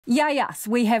Yay us,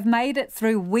 we have made it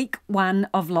through week 1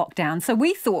 of lockdown, so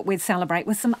we thought we'd celebrate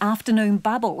with some afternoon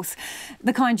bubbles,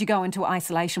 the kind you go into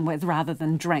isolation with rather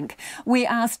than drink. We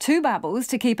asked 2 bubbles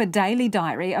to keep a daily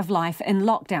diary of life in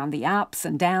lockdown, the ups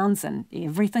and downs and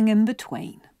everything in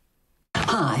between.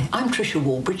 Hi, I'm Tricia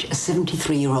Warbridge, a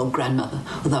 73-year-old grandmother,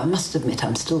 although I must admit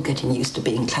I'm still getting used to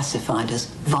being classified as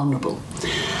vulnerable.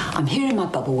 I'm here in my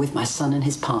bubble with my son and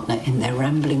his partner in their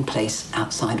rambling place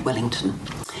outside Wellington.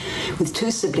 With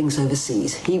 2 siblings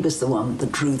overseas, he was the one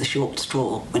that drew the short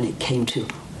straw when it came to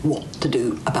what to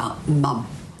do about mum.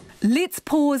 Let's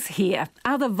pause here.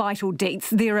 Other vital deets.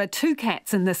 There are 2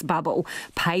 cats in this bubble.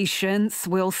 Patience,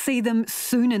 we'll see them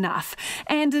soon enough.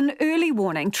 And an early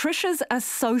warning, Tricia's a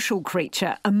social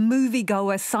creature, a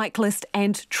moviegoer, cyclist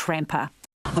and tramper.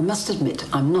 I must admit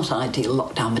I'm not ideal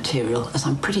lockdown material as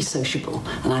I'm pretty sociable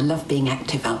and I love being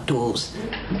active outdoors.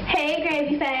 Hey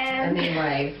Gravy fam!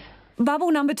 Anyway.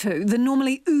 Bubble number 2, the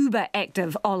normally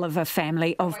uber-active Oliver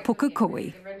family of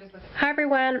Pukakui. Hi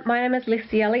everyone, my name is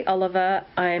Lesiele Oliver.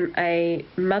 I'm a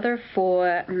mother of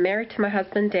 4, married to my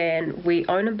husband Dan. We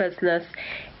own a business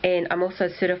and I'm also a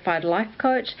certified life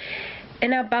coach.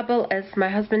 In our bubble is my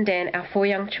husband Dan, our 4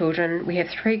 young children. We have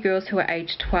 3 girls who are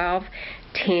aged 12,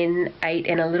 10, 8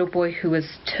 and a little boy who is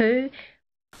 2.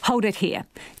 Hold it here.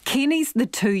 Kenny's the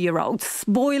 2-year-old.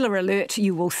 Spoiler alert,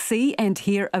 you will see and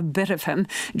hear a bit of him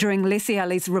during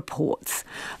Lesiele's reports.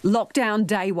 Lockdown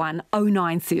day 1,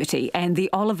 09:30, and the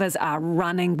Olivers are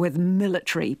running with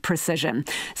military precision.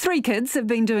 3 kids have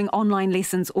been doing online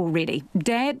lessons already.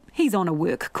 Dad, he's on a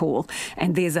work call,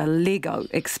 and there's a Lego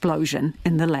explosion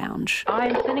in the lounge.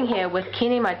 I'm sitting here with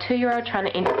Kenny, my 2-year-old, trying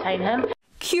to entertain him.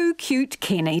 Cue cute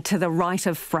Kenny to the right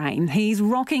of frame. He's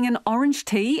rocking an orange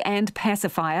tee and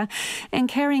pacifier and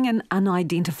carrying an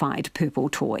unidentified purple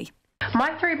toy.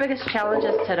 My 3 biggest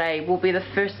challenges today will be, the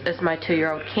first is my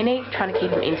 2-year-old Kenny, trying to keep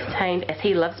him entertained as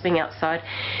he loves being outside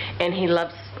and he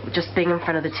loves just being in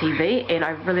front of the TV, and I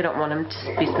really don't want him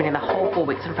to be spending the whole 4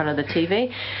 weeks in front of the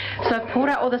TV. So I've pulled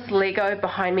out all this Lego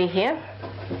behind me here,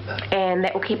 and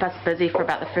that will keep us busy for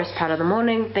about the first part of the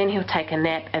morning. Then he'll take a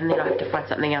nap and then I'll have to find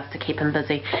something else to keep him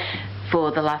busy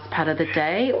for the last part of the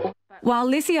day. While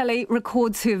Lesiele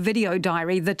records her video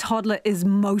diary, the toddler is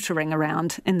motoring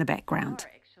around in the background.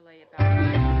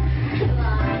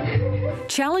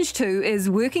 Challenge 2 is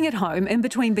working at home in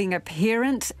between being a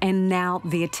parent and now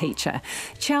their teacher.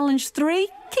 Challenge 3,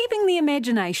 keeping the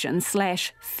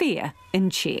imagination/fear in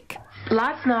check.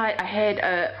 Last night I had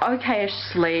a okay-ish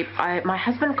sleep. My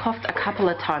husband coughed a couple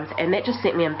of times and that just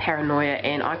sent me in paranoia,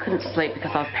 and I couldn't sleep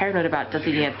because I was paranoid about, does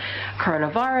he have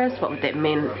coronavirus? What would that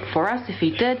mean for us if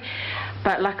he did?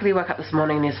 But luckily I woke up this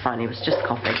morning and he was fine. He was just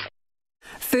coughing.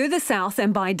 Further south,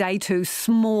 and by day 2,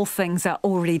 small things are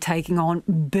already taking on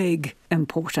big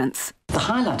importance. The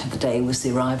highlight of the day was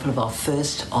the arrival of our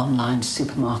first online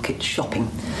supermarket shopping.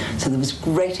 So there was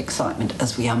great excitement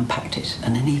as we unpacked it,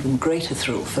 and an even greater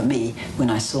thrill for me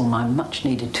when I saw my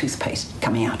much-needed toothpaste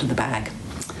coming out of the bag.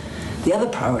 The other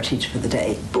priority for the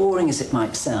day, boring as it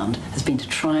might sound, has been to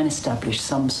try and establish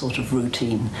some sort of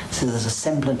routine so there's a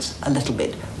semblance a little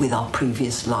bit with our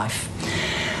previous life.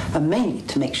 And mainly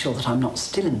to make sure that I'm not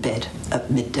still in bed at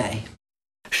midday.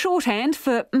 Shorthand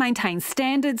for maintain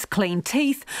standards, clean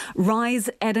teeth, rise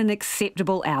at an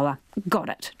acceptable hour. Got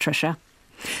it, Tricia.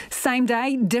 Same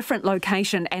day, different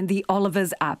location, and the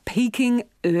Olivers are peaking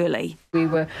early. We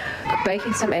were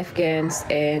baking some Afghans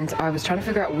and I was trying to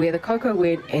figure out where the cocoa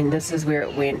went, and this is where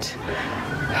it went.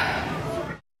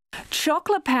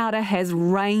 Chocolate powder has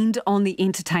rained on the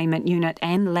entertainment unit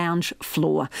and lounge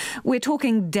floor. We're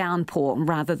talking downpour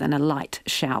rather than a light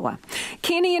shower.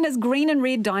 Kenny in his green and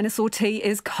red dinosaur tee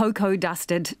is cocoa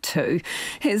dusted too.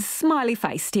 His smiley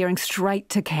face staring straight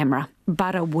to camera.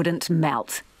 Butter wouldn't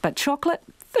melt, but chocolate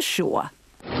for sure.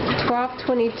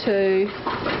 12:22.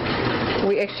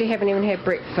 We actually haven't even had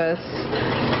breakfast.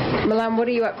 Milan, what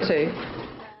are you up to?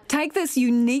 Take this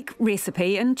unique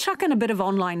recipe and chuck in a bit of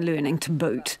online learning to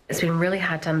boot. It's been really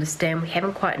hard to understand. We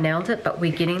haven't quite nailed it, but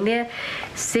we're getting there.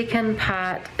 Second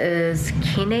part is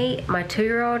Kenny, my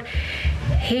 2-year-old.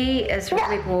 He is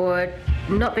really bored,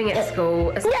 not being at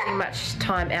school, isn't spending much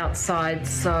time outside,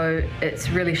 so it's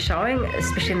really showing,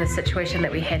 especially in the situation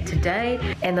that we had today.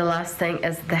 And the last thing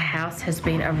is the house has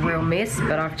been a real mess,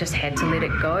 but I've just had to let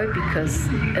it go because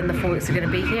in the 4 weeks we're going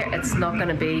to be here, it's not going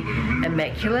to be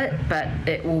immaculate, but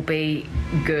it will be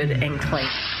good and clean.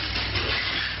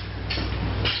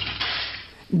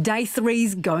 Day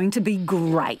 3's going to be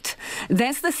great.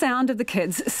 That's the sound of the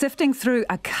kids sifting through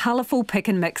a colourful pick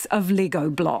and mix of Lego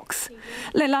blocks.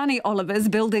 Leilani Oliver's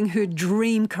building her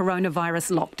dream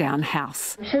coronavirus lockdown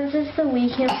house. Since it's the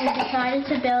weekend, we decided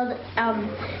to build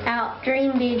our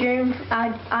dream bedroom,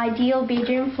 our ideal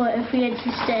bedroom for if we had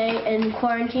to stay in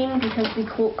quarantine because we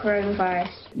caught coronavirus.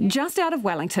 Just out of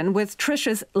Wellington, with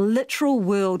Trisha's literal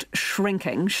world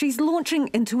shrinking, she's launching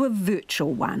into a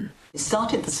virtual one. It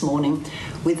started this morning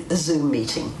with a Zoom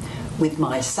meeting with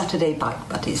my Saturday bike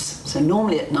buddies. So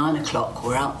normally at 9 o'clock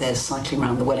we're out there cycling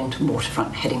around the Wellington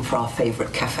waterfront heading for our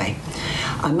favourite cafe.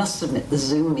 I must admit the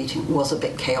Zoom meeting was a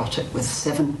bit chaotic with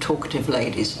 7 talkative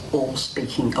ladies all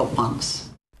speaking at once.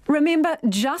 Remember,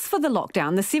 just for the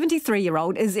lockdown, the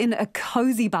 73-year-old is in a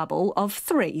cosy bubble of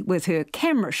 3 with her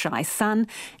camera-shy son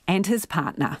and his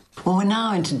partner. Well, we're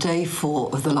now into day 4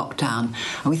 of the lockdown,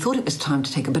 and we thought it was time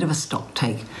to take a bit of a stock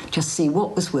take, just see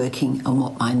what was working and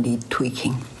what might need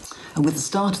tweaking. And with the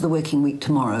start of the working week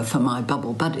tomorrow for my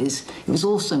bubble buddies, it was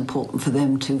also important for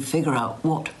them to figure out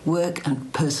what work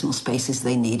and personal spaces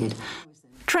they needed.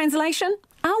 Translation?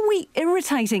 Are we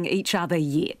irritating each other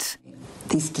yet?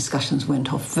 These discussions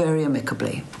went off very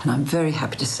amicably, and I'm very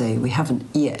happy to say we haven't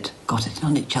yet got it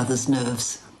on each other's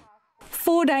nerves.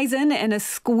 4 days in, and a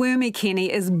squirmy Kenny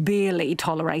is barely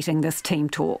tolerating this team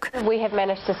talk. We have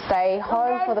managed to stay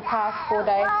home for the past 4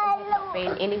 days and have not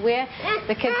been anywhere.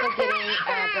 The kids are getting a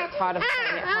bit tired of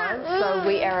staying at home, so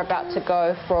we are about to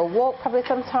go for a walk probably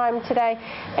sometime today,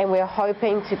 and we're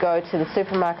hoping to go to the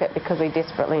supermarket because we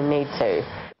desperately need to.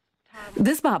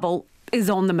 This bubble is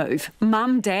on the move.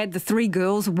 Mum, Dad, the 3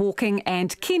 girls walking,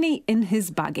 and Kenny in his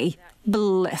buggy.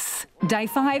 Bliss. Day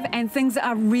 5 and things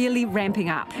are really ramping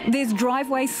up. There's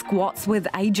driveway squats with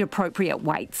age-appropriate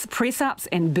weights, press-ups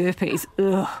and burpees.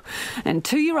 Ugh. And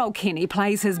 2-year-old Kenny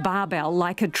plays his barbell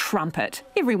like a trumpet.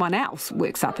 Everyone else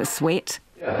works up a sweat.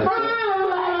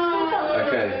 Okay.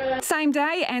 Same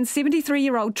day, and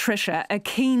 73-year-old Trisha, a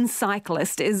keen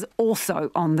cyclist, is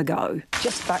also on the go.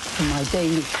 Just back from my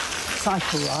daily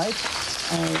cycle ride,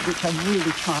 which I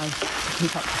really try to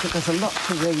keep up because there's a lot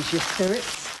to raise your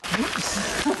spirits.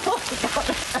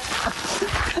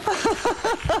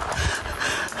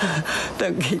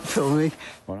 Don't keep filming.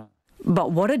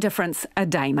 But what a difference a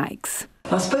day makes.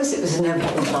 I suppose it was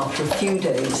inevitable after a few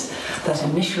days that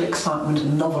initial excitement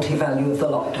and novelty value of the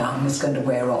lockdown was going to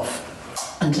wear off.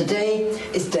 And today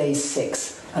is day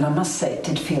 6, and I must say it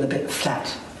did feel a bit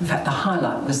flat. In fact, the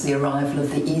highlight was the arrival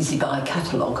of the Easy Buy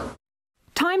catalogue.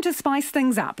 Time to spice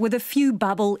things up with a few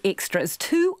bubble extras.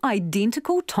 2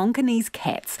 identical Tonkinese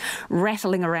cats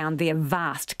rattling around their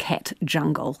vast cat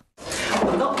jungle.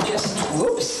 Well, not just,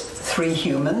 3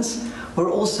 humans.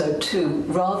 We're also 2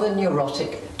 rather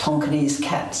neurotic Tonkinese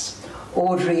cats,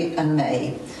 Audrey and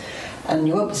May. And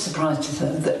you won't be surprised to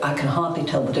know that I can hardly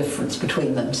tell the difference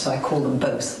between them, so I call them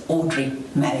both Audrey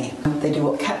May. They do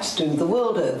what cats do the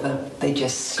world over. They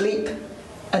just sleep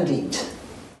and eat.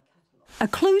 A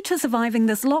clue to surviving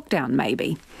this lockdown,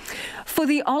 maybe. For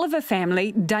the Oliver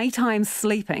family, daytime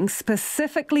sleeping,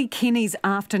 specifically Kenny's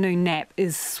afternoon nap,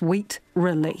 is sweet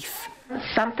relief.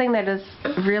 Something that is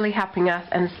really helping us,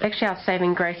 and it's actually our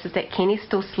saving grace, is that Kenny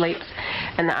still sleeps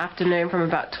in the afternoon from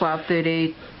about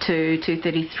 12:30 to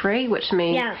 2:33, which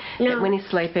means that when he's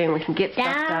sleeping we can get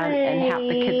stuff done and help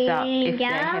the kids out if they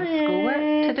have schoolwork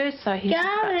to do. So he's just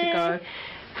about to go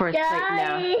for a sleep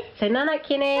now. Say night-night,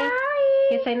 Kenny.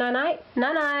 Here, say night-night.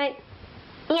 Night-night.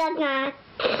 Yeah.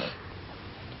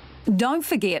 Don't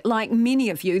forget, like many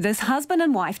of you, this husband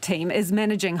and wife team is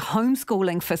managing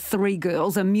homeschooling for 3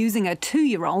 girls, amusing a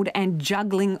 2-year-old and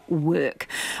juggling work.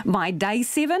 By day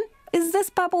 7, is this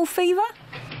bubble fever?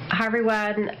 Hi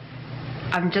everyone.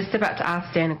 I'm just about to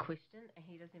ask Dan a question and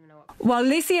he doesn't even know what. While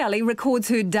Lesiali records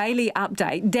her daily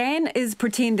update, Dan is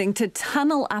pretending to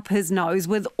tunnel up his nose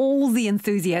with all the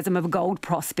enthusiasm of a gold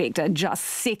prospector, just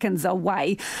seconds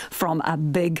away from a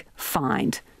big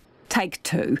find. Take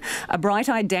 2. A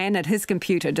bright-eyed Dan at his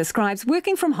computer describes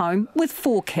working from home with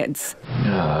 4 kids.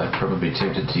 I'd probably be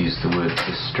tempted to use the word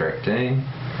distracting.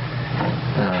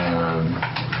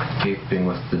 Keeping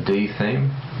with the D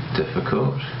theme,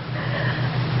 difficult.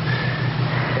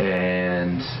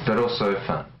 But also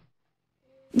fun.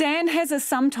 Dan has a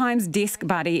sometimes desk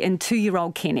buddy in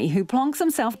 2-year-old Kenny who plonks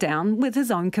himself down with his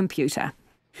own computer.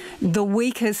 The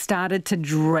week has started to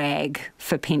drag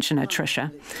for pensioner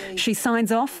Trisha. She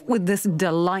signs off with this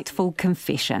delightful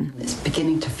confession. It's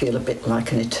beginning to feel a bit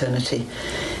like an eternity.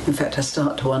 In fact, I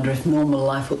start to wonder if normal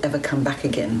life will ever come back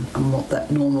again and what that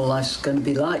normal life's going to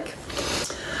be like.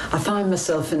 I find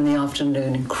myself in the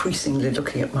afternoon increasingly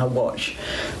looking at my watch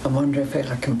and wonder if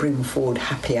I can bring forward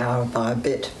happy hour by a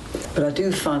bit. But I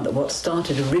do find that what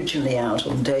started originally out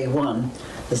on day one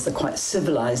as the quite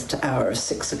civilised hour of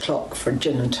 6 o'clock for a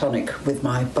gin and tonic with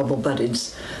my bubble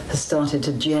buddies has started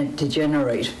to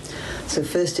degenerate. So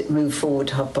first it moved forward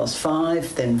to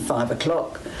 5:30, then 5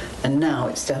 o'clock, and now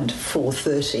it's down to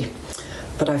 4:30.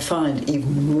 But I find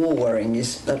even more worrying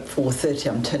is at 4:30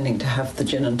 I'm tending to have the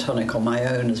gin and tonic on my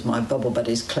own as my bubble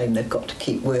buddies claim they've got to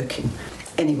keep working.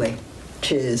 Anyway,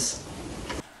 cheers.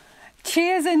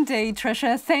 Cheers indeed,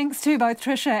 Tricia. Thanks to both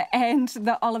Tricia and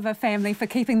the Oliver family for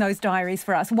keeping those diaries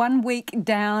for us. 1 week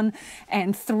down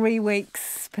and 3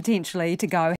 weeks potentially to go.